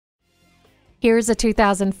Here's a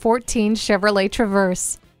 2014 Chevrolet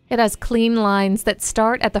Traverse. It has clean lines that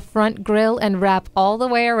start at the front grille and wrap all the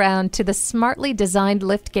way around to the smartly designed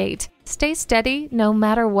liftgate. Stay steady no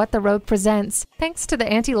matter what the road presents, thanks to the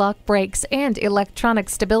anti-lock brakes and electronic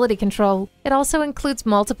stability control. It also includes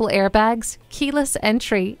multiple airbags, keyless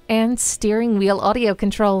entry, and steering wheel audio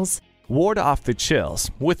controls. Ward off the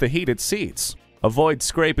chills with the heated seats. Avoid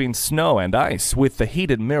scraping snow and ice with the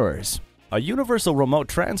heated mirrors. A universal remote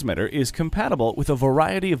transmitter is compatible with a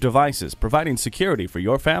variety of devices, providing security for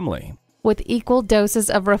your family. With equal doses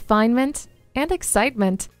of refinement and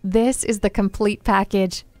excitement, this is the complete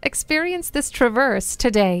package. Experience this Traverse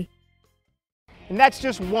today. And that's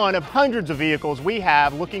just one of hundreds of vehicles we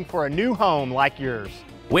have looking for a new home like yours.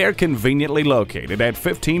 We're conveniently located at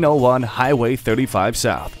 1501 Highway 35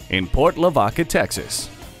 South in Port-Lavaca, Texas.